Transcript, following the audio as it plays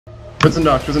Turns and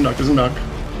dock, turns and dock, turns and dock.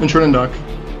 And turn and dock.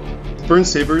 Burn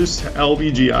sabers,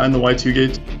 LBGI in the Y-2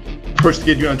 gate. Approach the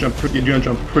gate, do not jump. Approach the gate, do not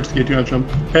jump. Approach the gate, do not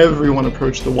jump. Everyone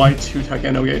approach the Y-2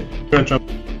 Takano gate. Do not jump.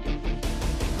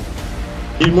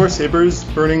 Need more sabers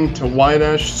burning to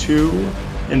Y-2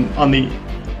 and on the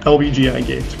LBGI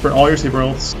gate. Burn all your saber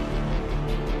elves.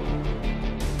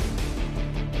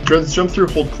 Dreads jump through,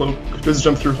 hold cloak. Dreads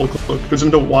jump through, hold cloak. Dreads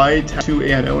jump to Y-2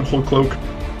 ANO and hold cloak.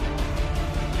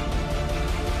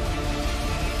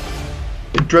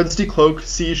 Dreads decloak,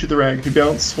 C, shoot the rag. If you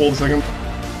bounce, hold a second.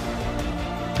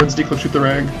 Dreads decloak, shoot the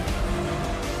rag.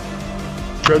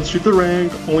 Dreads shoot the rag,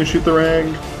 only shoot the rag.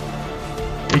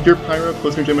 Make your pyro,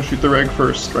 close your gemma, shoot the rag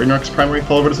first. Ragnarok's primary,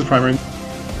 follow Vertus' primary.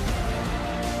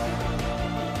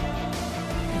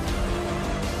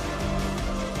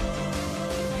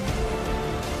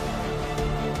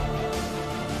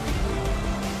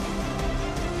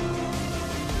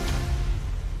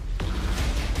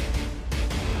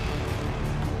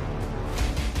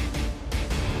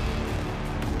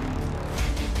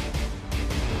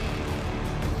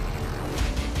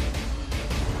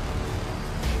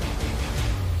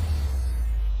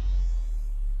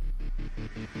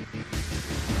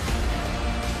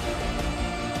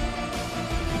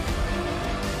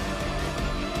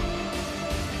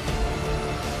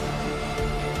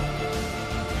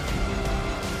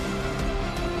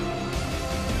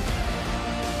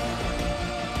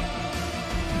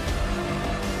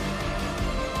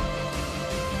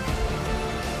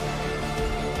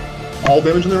 All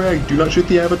damage in the rag. Do not shoot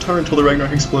the avatar until the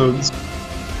Ragnarok explodes.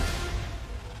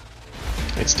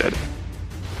 It's dead.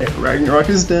 Okay, Ragnarok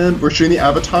is dead. We're shooting the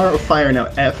avatar of fire now.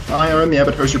 F-I-R, and the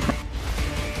avatar is your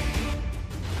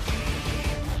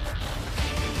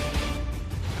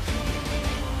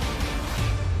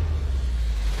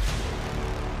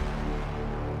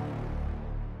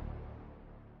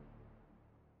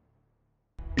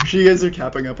Make sure you guys are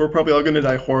capping up. We're probably all gonna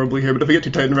die horribly here, but if we get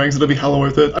to Titan ranks, it'll be hella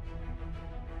worth it.